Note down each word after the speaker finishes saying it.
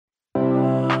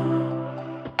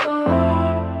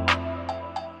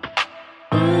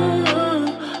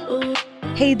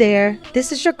Hey there,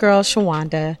 this is your girl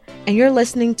Shawanda, and you're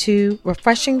listening to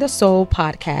Refreshing the Soul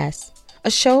podcast,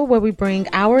 a show where we bring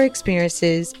our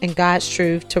experiences and God's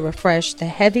truth to refresh the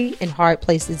heavy and hard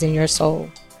places in your soul.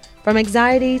 From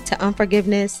anxiety to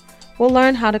unforgiveness, we'll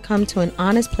learn how to come to an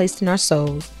honest place in our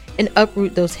souls and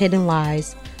uproot those hidden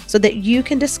lies so that you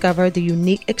can discover the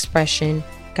unique expression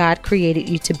God created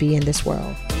you to be in this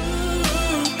world.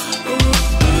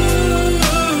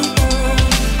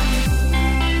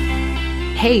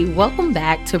 Hey, welcome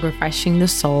back to Refreshing the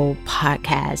Soul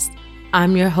podcast.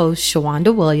 I'm your host,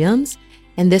 Shawanda Williams,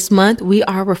 and this month we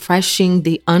are refreshing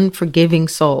the unforgiving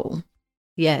soul.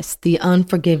 Yes, the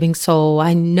unforgiving soul.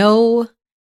 I know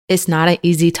it's not an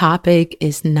easy topic.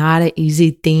 It's not an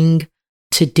easy thing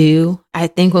to do. I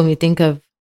think when we think of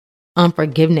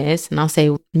unforgiveness, and I'll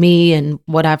say me and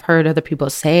what I've heard other people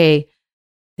say,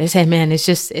 they say, man,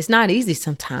 it's not easy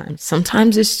sometimes.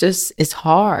 Sometimes it's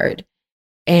hard.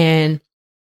 And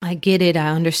I get it. I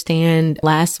understand.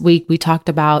 Last week, we talked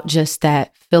about just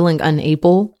that feeling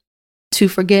unable to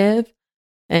forgive.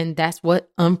 And that's what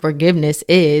unforgiveness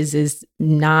is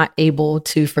not able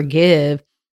to forgive.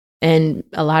 And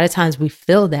a lot of times we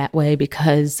feel that way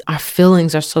because our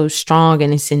feelings are so strong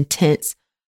and it's intense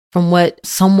from what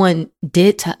someone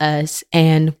did to us.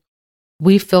 And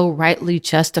we feel rightly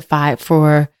justified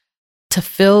to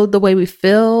feel the way we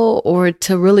feel, or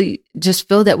to really just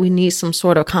feel that we need some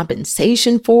sort of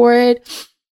compensation for it.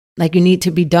 Like you need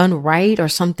to be done right or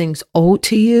something's owed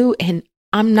to you. And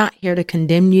I'm not here to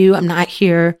condemn you. I'm not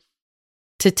here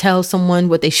to tell someone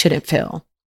what they shouldn't feel.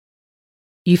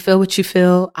 You feel what you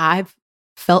feel. I've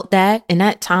felt that. And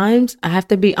at times, I have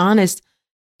to be honest,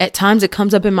 at times it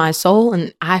comes up in my soul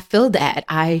and I feel that.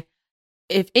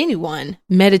 If anyone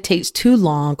meditates too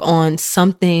long on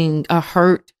something, a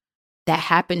hurt that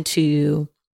happened to you,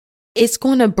 it's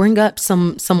going to bring up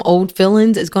some old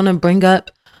feelings. It's going to bring up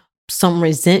some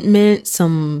resentment,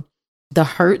 the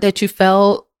hurt that you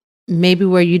felt, maybe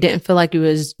where you didn't feel like you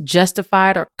was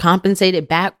justified or compensated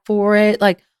back for it.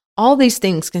 Like all these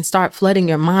things can start flooding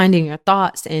your mind and your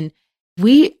thoughts. And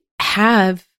we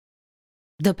have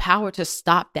the power to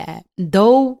stop that.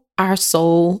 Though our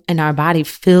soul and our body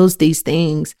feels these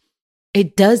things,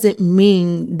 it doesn't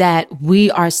mean that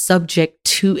we are subject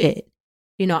to it.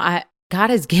 You know, God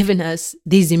has given us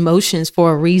these emotions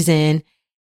for a reason.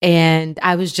 And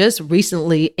I was just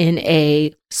recently in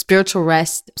a spiritual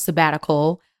rest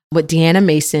sabbatical with Deanna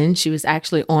Mason. She was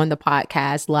actually on the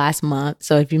podcast last month.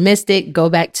 So if you missed it,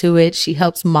 go back to it. She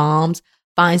helps moms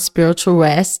find spiritual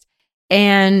rest.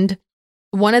 And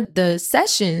one of the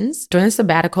sessions during the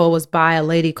sabbatical was by a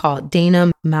lady called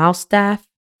Dana Malstaff.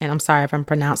 And I'm sorry if I'm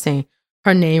pronouncing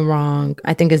her name wrong.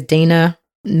 I think it's Dana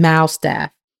Malstaff.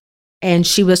 And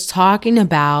she was talking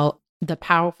about the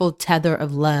powerful tether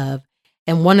of love.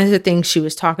 And one of the things she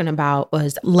was talking about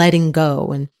was letting go.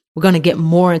 And we're going to get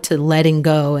more into letting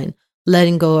go and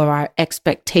letting go of our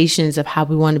expectations of how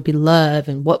we want to be loved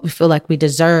and what we feel like we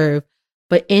deserve.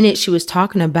 But in it, she was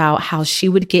talking about how she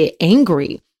would get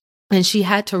angry. And she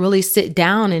had to really sit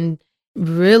down and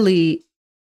really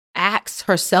ask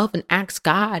herself and ask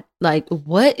God, like,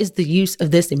 what is the use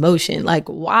of this emotion? Like,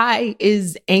 why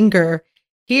is anger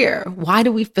here? Why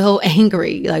do we feel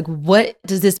angry? Like, what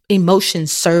does this emotion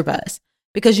serve us?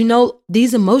 Because, you know,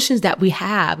 these emotions that we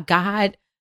have, God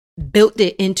built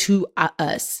it into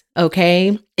us,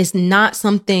 okay? It's not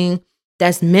something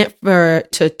that's meant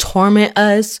to torment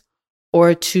us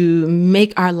or to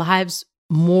make our lives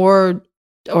more,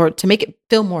 or to make it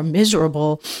feel more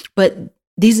miserable. But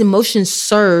these emotions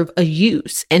serve a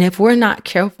use. And if we're not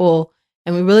careful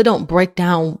and we really don't break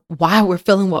down why we're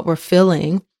feeling what we're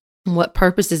feeling, and what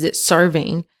purpose is it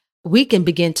serving, we can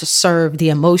begin to serve the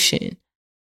emotion.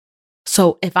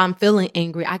 So if I'm feeling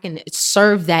angry, I can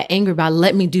serve that anger by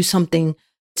let me do something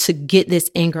to get this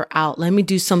anger out. Let me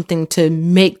do something to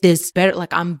make this better.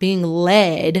 Like I'm being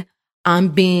led. I'm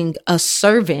being a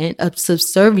servant, a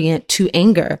subservient to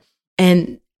anger.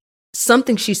 And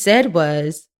something she said,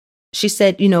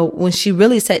 you know, when she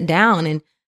really sat down and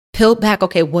peeled back,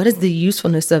 okay, what is the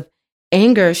usefulness of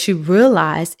anger? She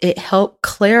realized it helped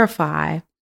clarify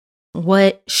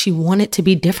what she wanted to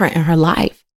be different in her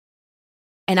life.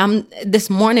 And this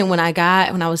morning when I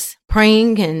was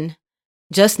praying, and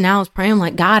just now I was praying, I'm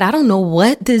like, God, I don't know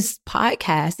what this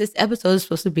episode is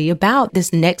supposed to be about,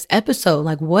 this next episode.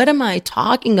 Like, what am I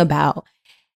talking about?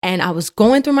 And I was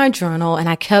going through my journal and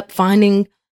I kept finding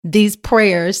these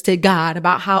prayers to God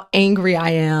about how angry I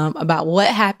am, about what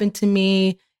happened to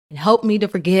me, and help me to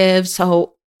forgive.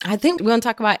 So I think we're going to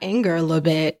talk about anger a little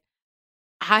bit.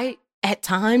 At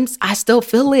times, I still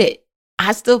feel it.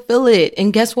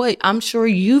 And guess what? I'm sure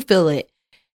you feel it.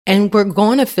 And we're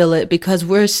going to feel it because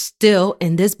we're still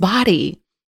in this body.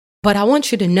 But I want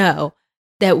you to know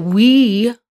that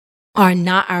we are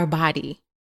not our body.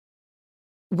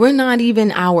 We're not even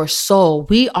our soul.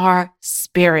 We are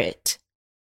spirit.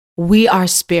 We are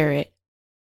spirit.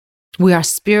 We are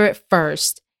spirit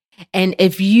first. And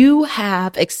if you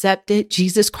have accepted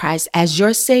Jesus Christ as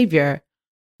your Savior,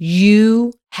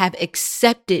 you have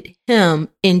accepted him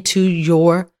into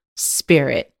your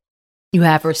spirit. You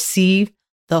have received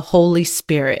the Holy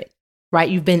Spirit, right?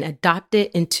 You've been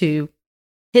adopted into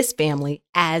his family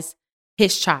as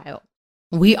his child.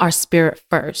 We are spirit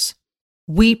first.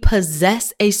 We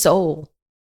possess a soul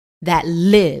that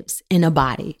lives in a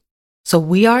body. So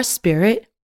we are spirit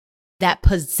that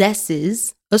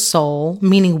possesses a soul,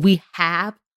 meaning we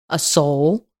have a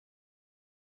soul,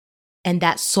 and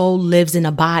that soul lives in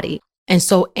a body. And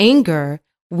so anger,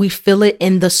 we feel it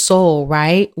in the soul,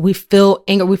 right? We feel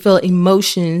anger, we feel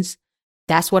emotions.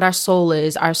 That's what our soul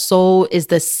is. Our soul is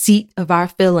the seat of our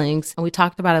feelings. And we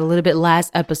talked about it a little bit last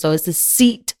episode. It's the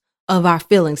seat of our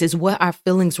feelings. It's what our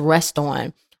feelings rest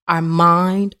on. Our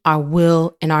mind, our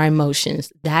will, and our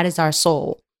emotions. That is our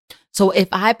soul. So if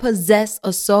I possess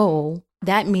a soul,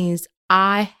 that means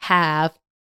I have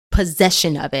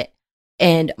possession of it.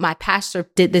 And my pastor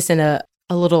did this in a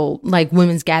little like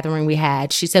women's gathering we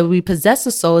had. She said, we possess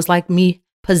a soul is like me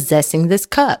possessing this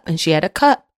cup. And she had a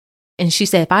cup. And she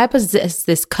said, if I possess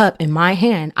this cup in my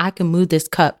hand, I can move this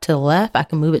cup to the left. I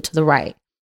can move it to the right.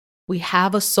 We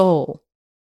have a soul.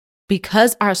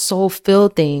 Because our soul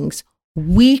feels things,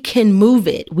 we can move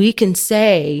it. We can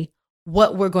say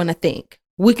what we're going to think.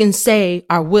 We can say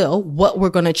our will, what we're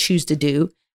going to choose to do.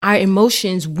 Our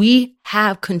emotions, we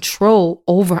have control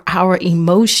over our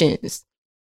emotions.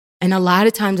 And a lot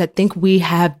of times I think we've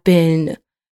been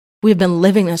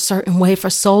living a certain way for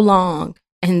so long.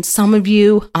 And some of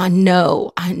you, I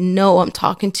know I'm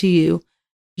talking to you.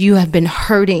 You have been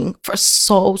hurting for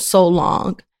so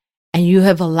long. And you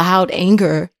have allowed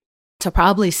anger to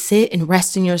probably sit and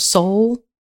rest in your soul,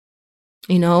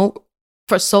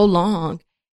 for so long.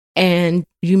 And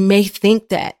you may think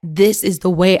that this is the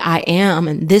way I am,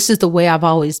 and this is the way I've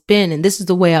always been, and this is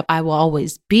the way I will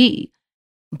always be.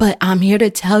 But I'm here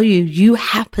to tell you, you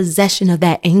have possession of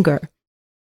that anger.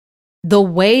 The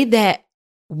way that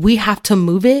we have to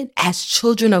move it as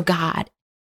children of God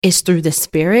is through the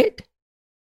Spirit.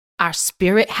 Our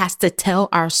spirit has to tell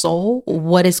our soul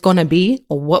what it's going to be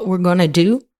or what we're going to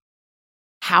do,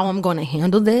 how I'm going to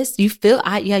handle this. You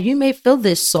may feel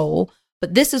this, soul,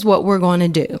 but this is what we're going to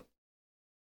do.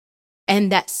 And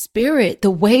that spirit,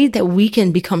 the way that we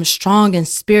can become strong in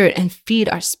spirit and feed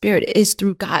our spirit is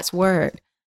through God's word.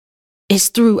 It's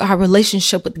through our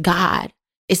relationship with God.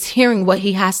 It's hearing what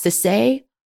he has to say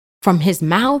from his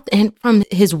mouth and from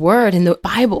his word in the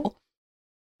Bible.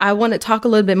 I want to talk a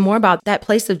little bit more about that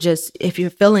place of just if you're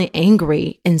feeling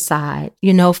angry inside,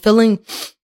 feeling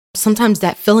sometimes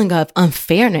that feeling of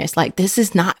unfairness, like this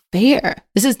is not fair.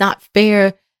 This is not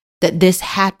fair that this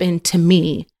happened to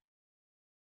me.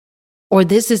 Or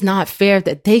this is not fair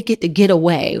that they get to get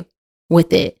away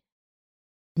with it.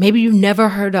 Maybe you never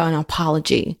heard an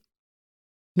apology.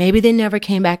 Maybe they never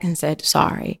came back and said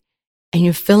sorry. And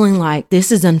you're feeling like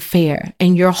this is unfair.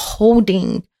 And you're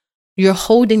holding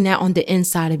that on the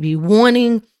inside of you,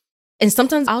 wanting. And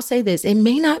sometimes I'll say this, it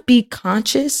may not be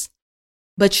conscious,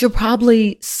 but you're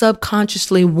probably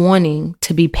subconsciously wanting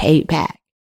to be paid back.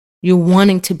 You're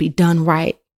wanting to be done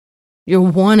right. You're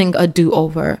wanting a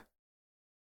do-over.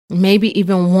 Maybe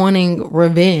even wanting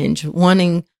revenge,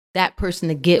 wanting that person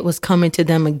to get what's coming to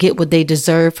them and get what they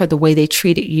deserve for the way they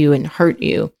treated you and hurt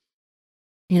you.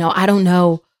 I don't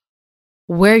know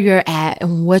where you're at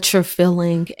and what you're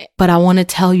feeling, but I want to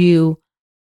tell you,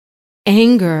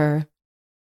 anger,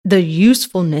 the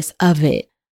usefulness of it.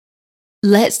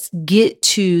 Let's get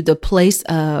to the place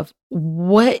of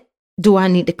what do I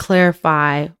need to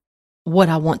clarify what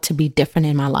I want to be different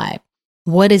in my life?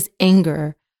 What is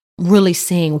anger really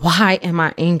saying? Why am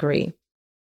I angry?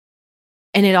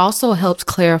 And it also helps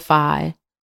clarify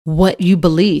what you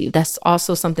believe. That's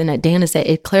also something that Dana said.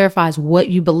 It clarifies what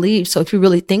you believe. So if you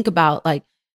really think about like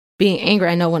being angry,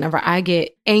 I know whenever I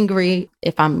get angry,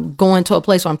 if I'm going to a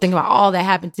place where I'm thinking about all that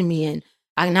happened to me and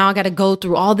I got to go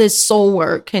through all this soul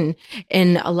work and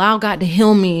allow God to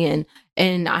heal me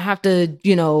and I have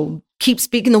to, keep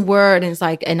speaking the word. And it's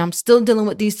like, and I'm still dealing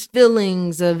with these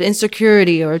feelings of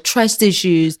insecurity or trust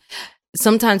issues.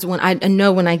 Sometimes when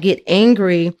I get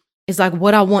angry, it's like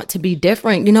what I want to be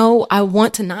different. I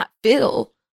want to not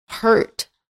feel hurt.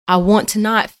 I want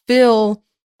to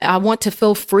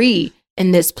feel free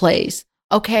in this place.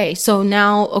 Okay. So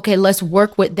now, let's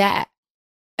work with that.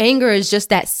 Anger is just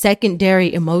that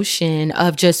secondary emotion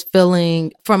of just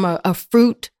feeling from a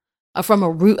fruit, from a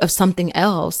root of something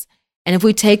else. And if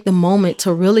we take the moment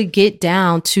to really get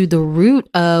down to the root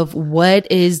of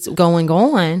what is going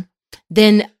on,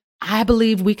 then I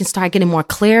believe we can start getting more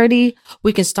clarity.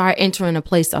 We can start entering a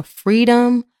place of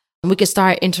freedom. We can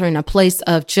start entering a place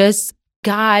of just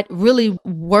God really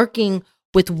working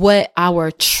with what our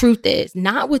truth is,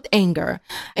 not with anger.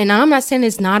 And I'm not saying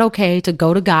it's not okay to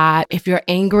go to God. If you're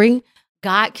angry,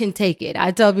 God can take it.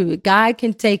 I tell people, God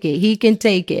can take it. He can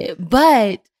take it.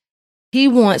 But He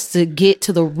wants to get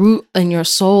to the root in your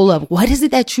soul of what is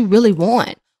it that you really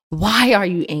want? Why are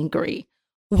you angry?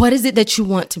 What is it that you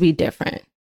want to be different?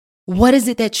 What is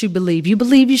it that you believe? You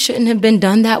believe you shouldn't have been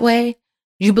done that way?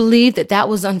 You believe that that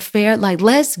was unfair? Like,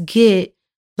 let's get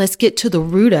to the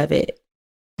root of it,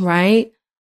 right?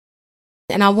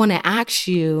 And I want to ask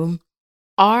you,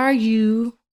 are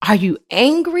you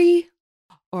angry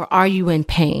or are you in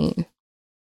pain?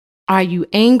 Are you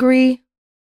angry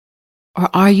or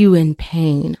are you in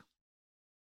pain?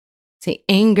 See,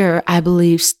 anger, I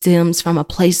believe, stems from a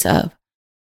place of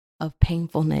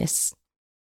painfulness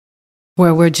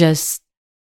where we're just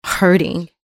hurting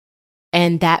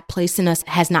and that place in us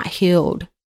has not healed.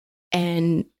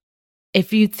 And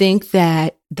if you think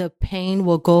that the pain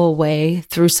will go away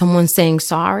through someone saying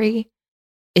sorry,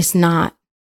 it's not.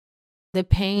 The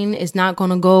pain is not going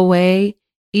to go away,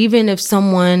 even if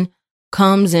someone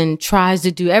comes and tries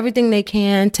to do everything they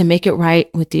can to make it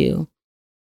right with you.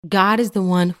 God is the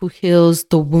one who heals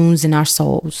the wounds in our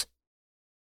souls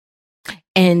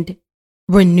and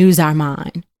renews our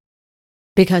mind.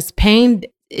 Because pain,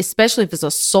 especially if it's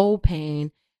a soul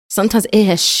pain, sometimes it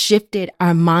has shifted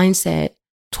our mindset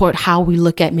toward how we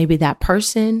look at maybe that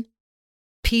person,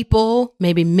 people,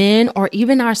 maybe men, or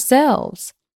even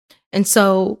ourselves. And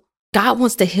so God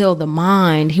wants to heal the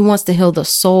mind. He wants to heal the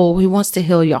soul. He wants to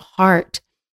heal your heart.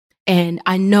 And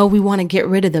I know we want to get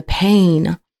rid of the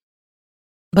pain,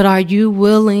 but are you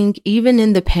willing, even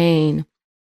in the pain,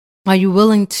 are you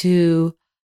willing to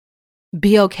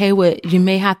be okay with, you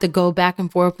may have to go back and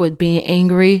forth with being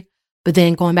angry, but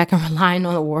then going back and relying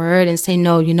on the word and say,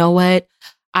 no, you know what?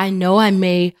 I know I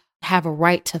may have a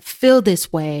right to feel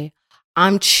this way.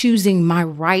 I'm choosing my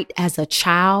right as a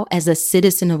child, as a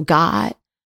citizen of God,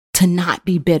 to not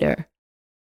be bitter,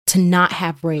 to not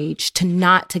have rage,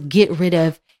 to get rid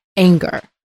of anger.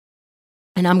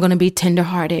 And I'm going to be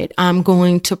tenderhearted. I'm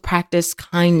going to practice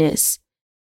kindness.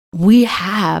 We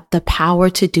have the power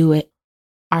to do it.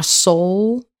 Our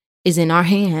soul is in our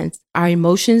hands. Our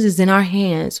emotions is in our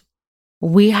hands.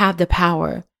 We have the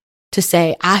power to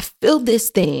say, I feel this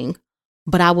thing,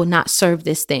 but I will not serve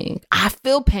this thing. I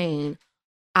feel pain.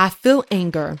 I feel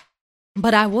anger,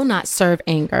 but I will not serve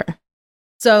anger.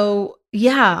 So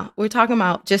yeah, we're talking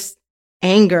about just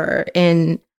anger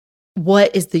and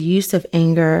what is the use of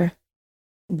anger?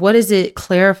 What is it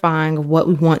clarifying of what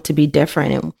we want to be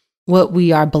different and what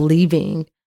we are believing,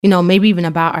 maybe even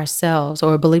about ourselves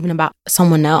or believing about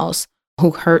someone else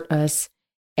who hurt us.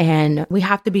 And we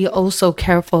have to be also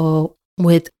careful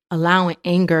with allowing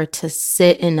anger to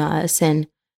sit in us and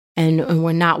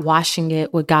we're not washing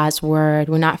it with God's word.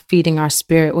 We're not feeding our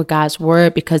spirit with God's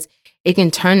word because it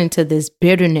can turn into this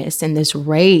bitterness and this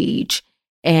rage.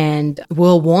 And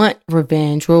we'll want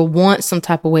revenge. We'll want some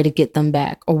type of way to get them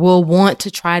back, or we'll want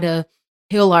to try to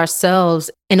heal ourselves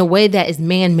in a way that is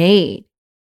man-made.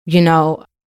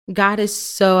 God is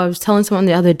so, I was telling someone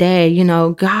the other day,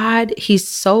 God, He's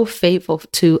so faithful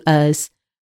to us.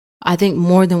 I think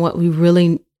more than what we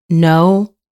really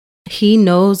know. He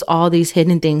knows all these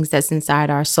hidden things that's inside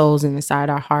our souls and inside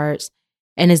our hearts.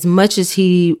 And as much as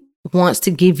He wants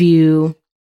to give you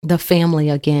the family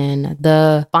again,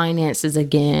 the finances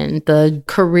again, the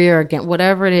career again,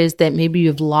 whatever it is that maybe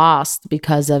you've lost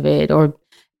because of it, or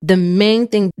the main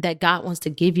thing that God wants to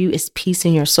give you is peace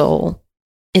in your soul.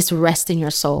 It's rest in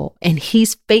your soul. And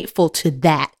He's faithful to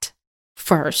that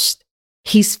first.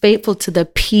 He's faithful to the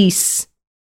peace,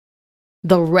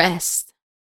 the rest,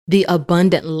 the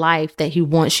abundant life that He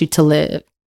wants you to live.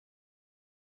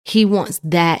 He wants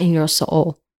that in your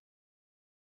soul.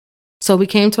 So we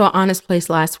came to an honest place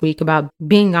last week about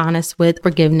being honest with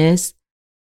forgiveness.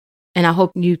 And I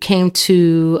hope you came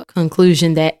to a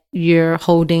conclusion that you're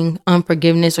holding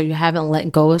unforgiveness or you haven't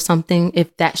let go of something,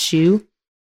 if that's you.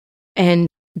 And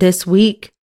this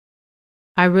week,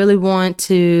 I really want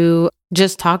to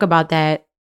just talk about that,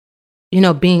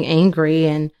 being angry.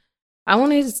 And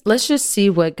let's just see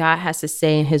what God has to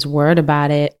say in His word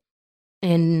about it.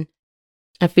 In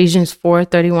Ephesians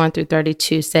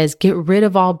 4:31-32 says, get rid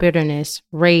of all bitterness,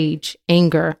 rage,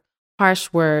 anger,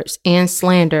 harsh words, and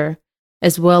slander,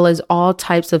 as well as all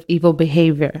types of evil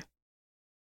behavior.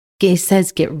 It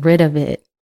says get rid of it.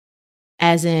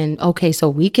 As in, okay, so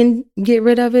we can get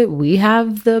rid of it. We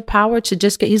have the power to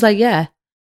just he's like, yeah,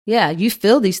 you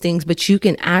feel these things, but you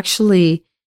can actually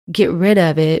get rid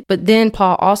of it. But then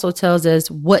Paul also tells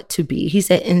us what to be. He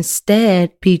said,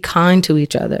 instead, be kind to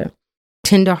each other,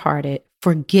 tenderhearted,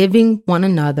 forgiving one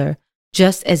another,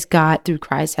 just as God through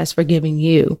Christ has forgiven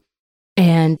you.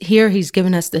 And here he's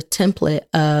given us the template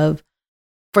of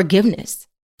forgiveness.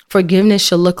 Forgiveness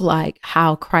should look like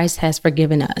how Christ has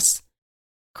forgiven us.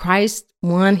 Christ,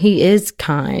 one, he is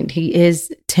kind. He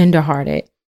is tenderhearted.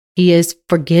 He is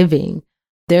forgiving.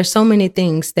 There's so many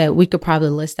things that we could probably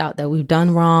list out that we've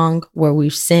done wrong, where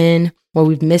we've sinned, where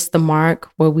we've missed the mark,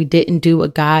 where we didn't do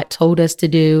what God told us to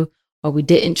do, or we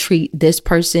didn't treat this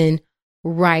person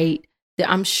right.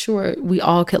 I'm sure we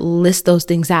all could list those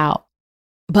things out.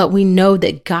 But we know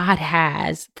that God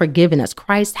has forgiven us.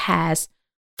 Christ has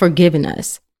forgiven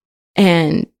us.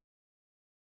 And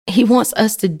he wants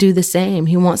us to do the same.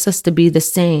 He wants us to be the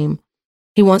same.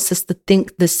 He wants us to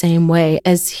think the same way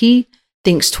as he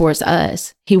thinks towards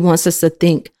us. He wants us to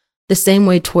think the same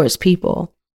way towards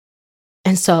people.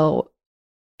 And so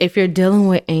if you're dealing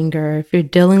with anger, if you're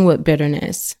dealing with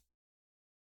bitterness,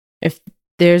 if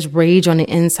there's rage on the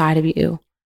inside of you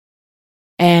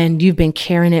and you've been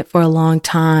carrying it for a long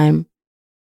time,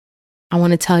 I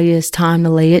want to tell you it's time to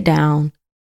lay it down.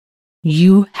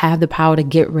 You have the power to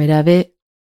get rid of it.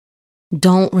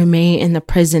 Don't remain in the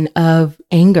prison of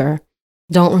anger.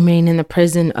 Don't remain in the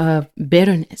prison of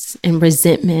bitterness and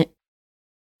resentment.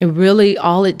 And really,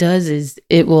 all it does is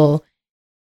it will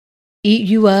eat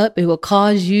you up. It will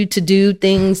cause you to do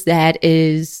things that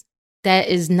is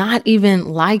not even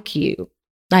like you,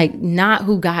 like not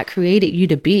who God created you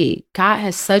to be. God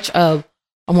has such a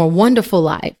more wonderful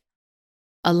life,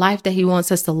 a life that he wants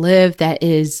us to live that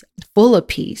is full of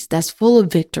peace, that's full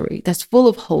of victory, that's full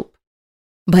of hope.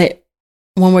 But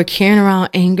when we're carrying around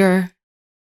anger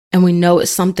and we know it's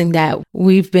something that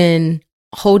we've been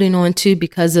holding on to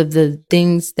because of the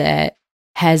things that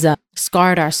has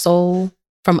scarred our soul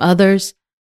from others,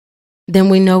 then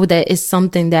we know that it's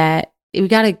something that we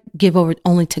got to give over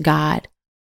only to God.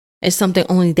 It's something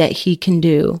only that he can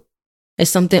do. It's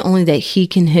something only that he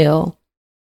can heal.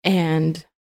 And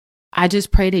I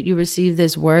just pray that you receive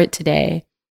this word today,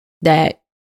 that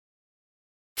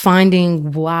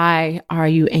finding why are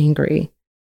you angry?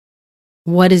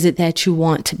 What is it that you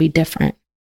want to be different?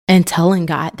 And telling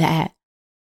God that.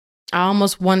 I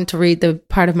almost wanted to read the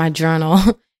part of my journal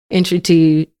entry to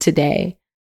you today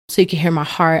so you can hear my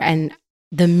heart and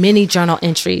the many journal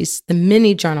entries.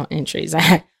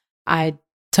 I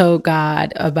told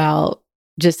God about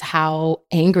just how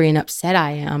angry and upset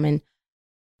I am. And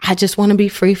I just want to be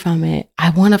free from it. I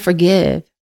want to forgive.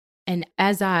 And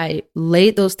as I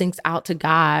laid those things out to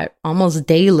God almost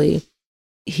daily,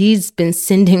 he's been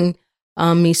sending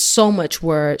me so much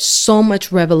word, so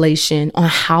much revelation on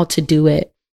how to do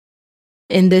it.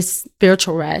 In this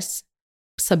spiritual rest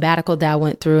sabbatical that I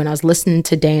went through, and I was listening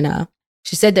to Dana,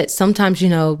 she said that sometimes,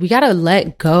 we got to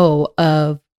let go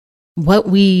of what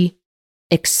we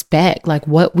expect, like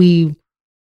what we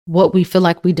feel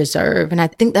like we deserve. And I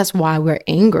think that's why we're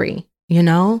angry,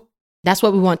 That's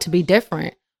what we want to be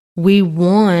different. We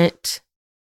want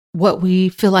what we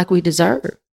feel like we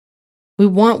deserve. We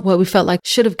want what we felt like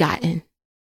should have gotten.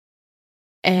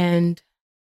 And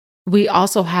we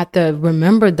also have to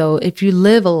remember, though, if you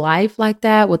live a life like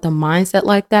that, with a mindset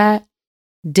like that,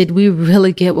 did we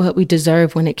really get what we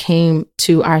deserve when it came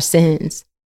to our sins?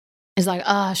 It's like,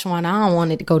 Shawana, I don't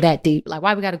want it to go that deep. Like,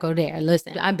 why we got to go there?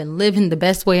 Listen, I've been living the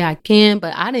best way I can,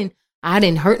 but I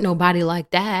didn't hurt nobody like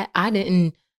that. I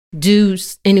didn't do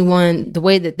anyone the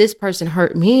way that this person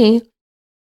hurt me.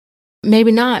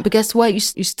 Maybe not, but guess what? You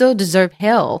still deserve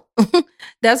hell.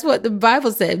 That's what the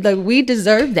Bible said. Like, we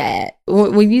deserve that.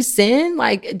 When you sin,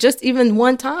 like just even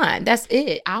one time, that's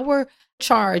it. Our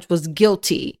charge was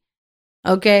guilty.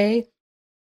 Okay.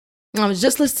 I was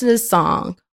just listening to this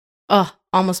song.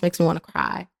 Almost makes me want to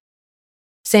cry.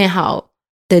 Saying how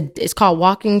it's called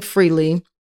Walking Freely,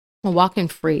 or Walking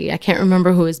Free. I can't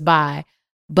remember who it's by,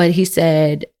 but he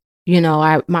said,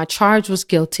 my charge was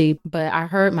guilty, but I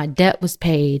heard my debt was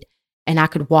paid and I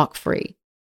could walk free.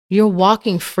 You're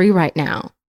walking free right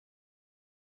now.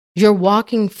 You're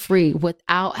walking free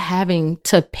without having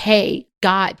to pay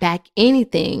God back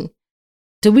anything.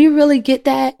 Do we really get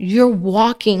that? You're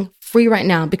walking free right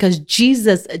now because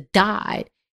Jesus died.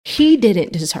 He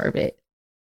didn't deserve it.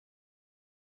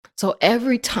 So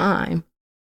every time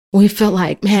we feel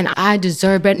like, man, I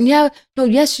deserve it. And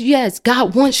yes,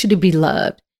 God wants you to be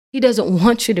loved. He doesn't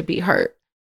want you to be hurt.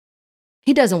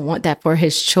 He doesn't want that for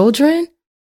his children.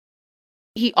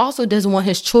 He also doesn't want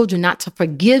his children not to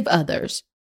forgive others,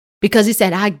 because he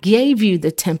said, I gave you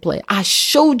the template. I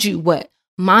showed you what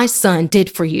my son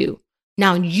did for you.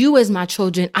 Now you as my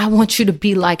children, I want you to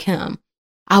be like him.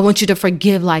 I want you to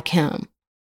forgive like him.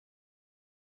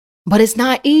 But it's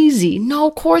not easy. No,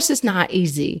 of course it's not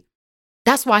easy.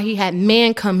 That's why he had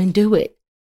man come and do it,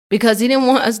 because he didn't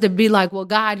want us to be like, well,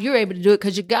 God, you're able to do it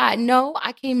because you're God. No,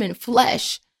 I came in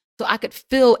flesh so I could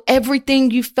feel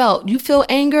everything you felt. You feel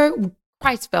anger?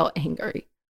 Christ felt angry.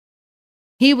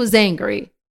 He was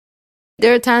angry.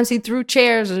 There are times he threw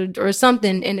chairs or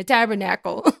something in the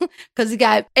tabernacle because he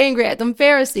got angry at them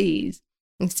Pharisees.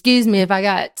 Excuse me if I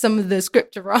got some of the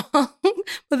scripture wrong,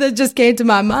 but that just came to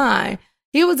my mind.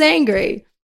 He was angry.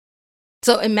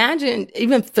 So imagine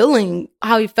even feeling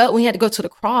how he felt when he had to go to the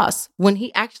cross, but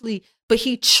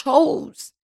he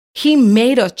chose. He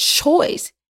made a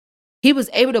choice. He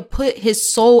was able to put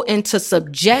his soul into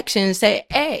subjection and say,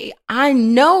 hey, I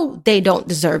know they don't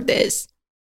deserve this,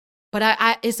 but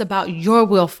it's about your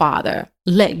will, Father.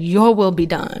 Let your will be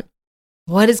done.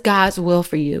 What is God's will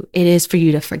for you? It is for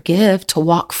you to forgive, to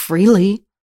walk freely.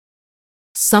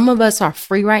 Some of us are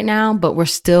free right now, but we're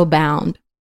still bound.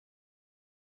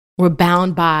 We're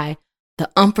bound by the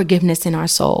unforgiveness in our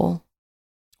soul.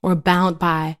 We're bound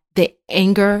by the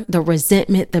anger, the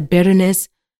resentment, the bitterness,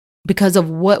 because of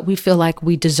what we feel like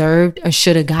we deserved or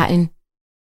should have gotten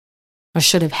or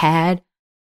should have had,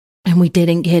 and we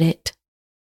didn't get it.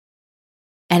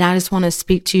 And I just want to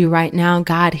speak to you right now.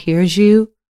 God hears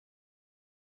you.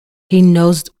 He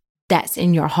knows that's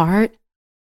in your heart,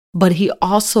 but he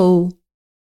also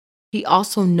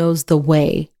knows the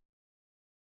way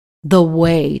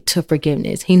to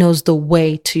forgiveness. He knows the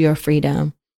way to your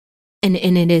freedom. And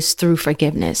it is through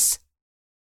forgiveness.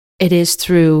 It is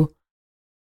through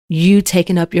you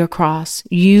taking up your cross,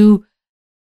 you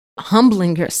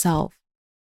humbling yourself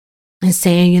and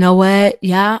saying, you know what?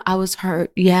 Yeah, I was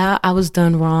hurt. Yeah, I was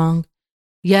done wrong.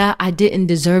 Yeah, I didn't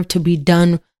deserve to be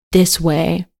done this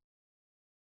way.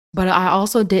 But I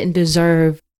also didn't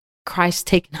deserve Christ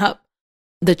taking up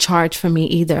the charge for me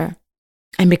either.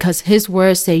 And because his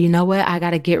words say, you know what? I got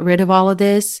to get rid of all of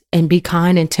this and be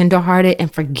kind and tenderhearted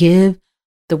and forgive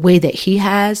the way that he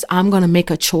has. I'm going to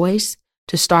make a choice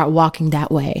to start walking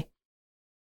that way.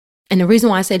 And the reason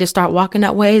why I say to start walking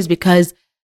that way is because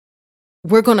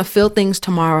we're going to feel things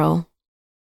tomorrow.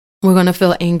 We're going to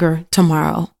feel anger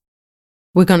tomorrow.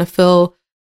 We're going to feel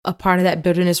a part of that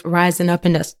bitterness rising up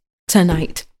in us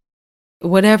tonight.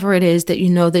 Whatever it is that you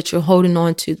know that you're holding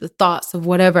on to, the thoughts of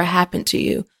whatever happened to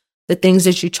you, the things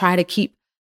that you try to keep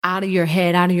out of your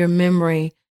head, out of your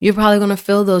memory, you're probably going to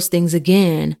feel those things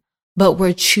again. But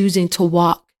we're choosing to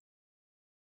walk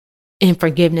in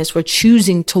forgiveness. We're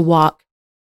choosing to walk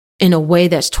in a way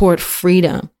that's toward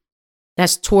freedom.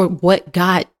 That's toward what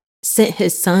God sent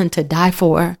his son to die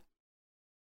for.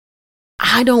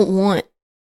 I don't want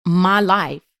my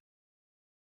life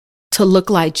to look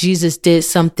like Jesus did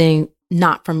something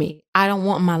not for me. I don't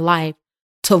want my life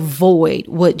to void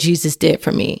what Jesus did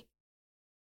for me.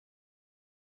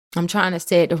 I'm trying to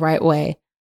say it the right way.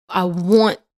 I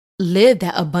want live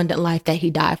that abundant life that he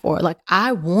died for. Like,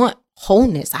 I want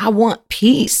wholeness. I want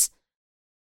peace.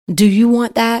 Do you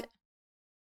want that?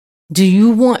 Do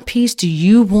you want peace? Do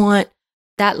you want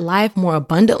that life more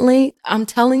abundantly? I'm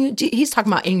telling you, he's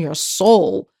talking about in your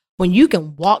soul, when you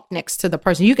can walk next to the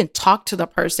person, you can talk to the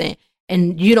person,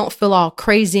 and you don't feel all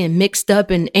crazy and mixed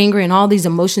up and angry and all these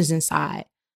emotions inside.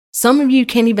 Some of you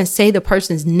can't even say the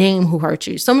person's name who hurt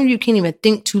you. Some of you can't even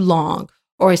think too long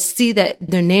or see that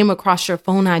their name across your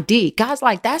phone ID. God's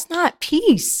like, that's not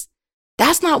peace.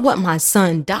 That's not what my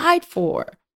son died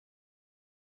for.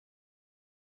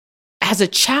 As a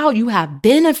child, you have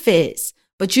benefits,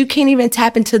 but you can't even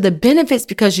tap into the benefits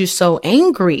because you're so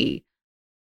angry,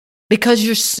 because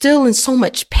you're still in so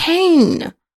much pain.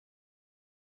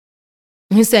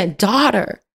 And he said,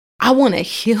 daughter, I want to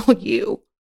heal you.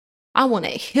 I want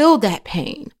to heal that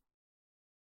pain.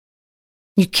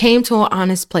 You came to an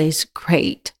honest place.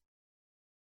 Great.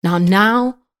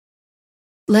 Now,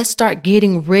 let's start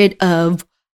getting rid of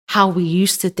how we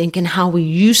used to think and how we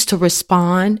used to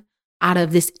respond out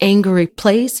of this angry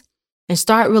place, and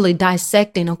start really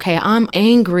dissecting. Okay, I'm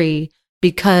angry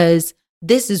because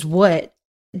this is what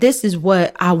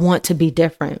I want to be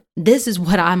different. This is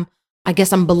what I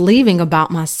guess I'm believing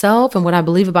about myself and what I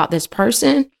believe about this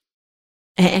person.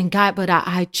 And God, but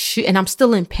and I'm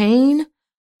still in pain,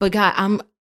 but God,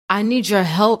 I need your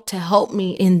help to help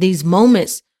me in these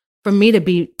moments for me to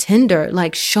be tender.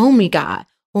 Like, show me, God,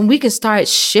 when we can start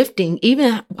shifting,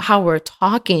 even how we're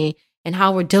talking and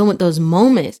how we're dealing with those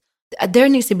moments. There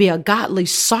needs to be a godly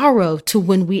sorrow to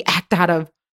when we act out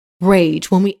of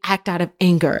rage, when we act out of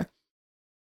anger.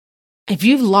 If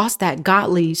you've lost that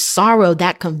godly sorrow,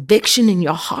 that conviction in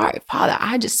your heart, Father,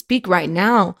 I just speak right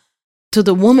now to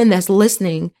the woman that's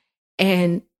listening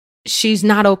and she's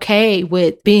not okay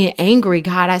with being angry.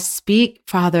 God, I speak,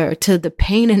 Father, to the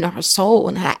pain in her soul,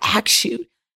 and I ask you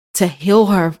to heal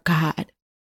her, God.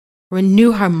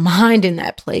 Renew her mind in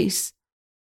that place.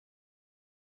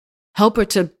 Help her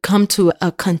to come to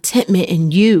a contentment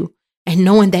in you and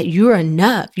knowing that you're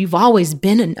enough. You've always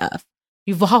been enough.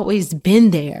 You've always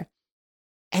been there.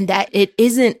 And that it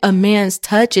isn't a man's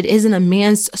touch. It isn't a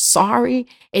man's sorry.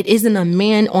 It isn't a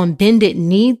man on bended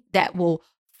knee that will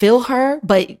fill her.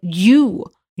 But you,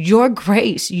 your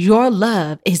grace, your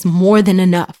love is more than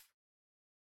enough.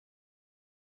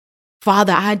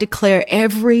 Father, I declare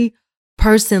every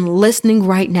person listening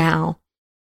right now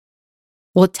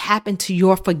will tap into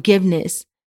your forgiveness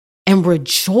and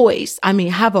rejoice. I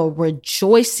mean, have a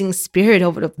rejoicing spirit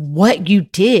over what you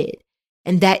did.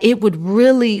 And that it would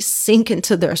really sink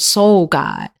into their soul,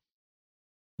 God,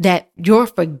 that your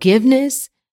forgiveness,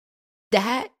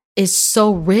 that is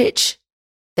so rich,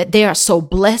 that they are so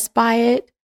blessed by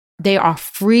it, they are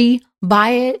free by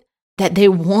it, that they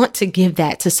want to give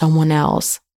that to someone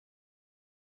else.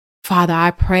 Father, I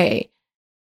pray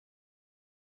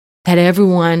that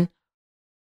everyone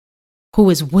who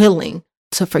is willing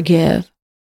to forgive,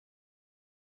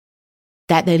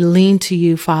 that they lean to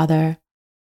you, Father,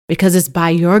 because it's by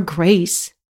your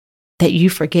grace that you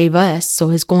forgave us. So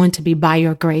it's going to be by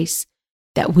your grace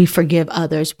that we forgive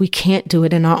others. We can't do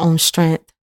it in our own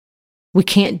strength. We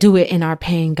can't do it in our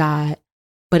pain, God,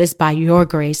 but it's by your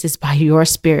grace. It's by your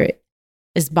spirit.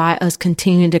 It's by us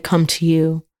continuing to come to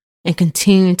you and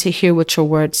continuing to hear what your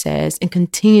word says and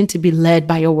continue to be led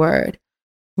by your word.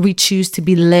 We choose to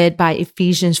be led by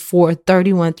Ephesians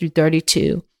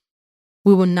 4:31-32.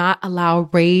 We will not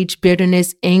allow rage,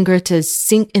 bitterness, anger to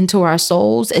sink into our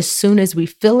souls. As soon as we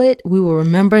feel it, we will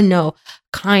remember, no,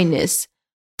 kindness,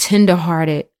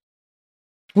 tenderhearted.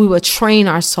 We will train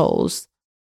our souls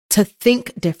to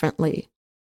think differently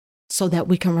so that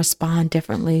we can respond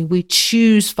differently. We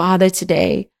choose, Father,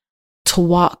 today to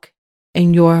walk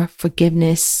in your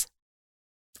forgiveness.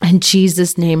 In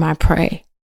Jesus' name I pray.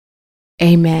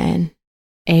 Amen.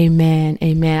 Amen.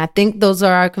 Amen. I think those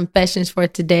are our confessions for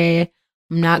today.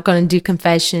 I'm not going to do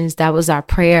confessions. That was our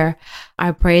prayer.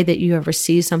 I pray that you have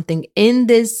received something in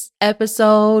this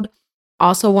episode.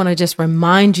 Also want to just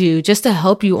remind you, just to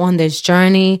help you on this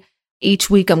journey, each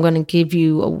week I'm going to give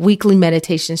you a weekly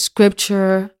meditation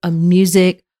scripture, a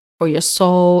music for your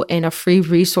soul, and a free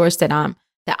resource that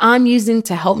I'm using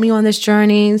to help me on this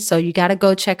journey. So you got to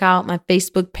go check out my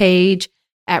Facebook page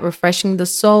at Refreshing the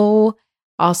Soul.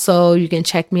 Also, you can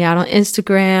check me out on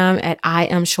Instagram at I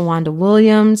am Shawanda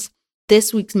Williams.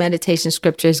 This week's meditation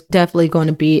scripture is definitely going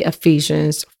to be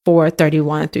Ephesians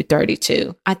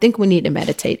 4:31-32. I think we need to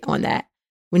meditate on that.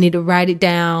 We need to write it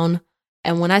down.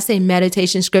 And when I say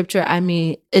meditation scripture, I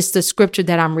mean, it's the scripture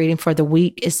that I'm reading for the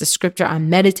week. It's the scripture I'm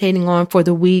meditating on for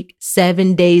the week,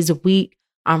 7 days a week.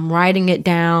 I'm writing it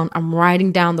down. I'm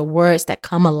writing down the words that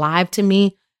come alive to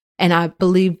me. And I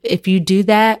believe if you do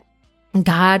that,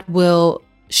 God will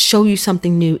show you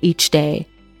something new each day.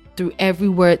 Through every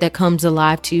word that comes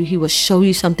alive to you, he will show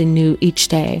you something new each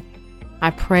day.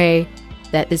 I pray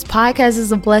that this podcast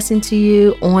is a blessing to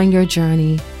you on your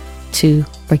journey to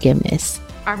forgiveness.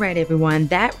 All right, everyone,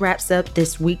 that wraps up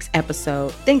this week's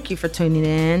episode. Thank you for tuning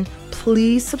in.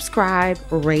 Please subscribe,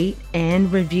 rate,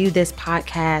 and review this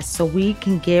podcast so we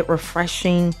can get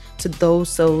refreshing to those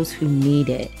souls who need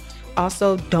it.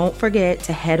 Also, don't forget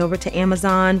to head over to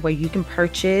Amazon where you can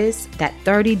purchase that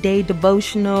 30-day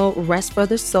devotional Rest for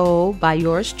the Soul by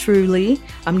yours truly.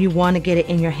 You want to get it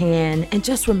in your hand. And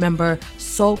just remember,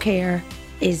 soul care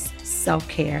is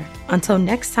self-care. Until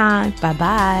next time,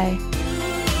 bye-bye.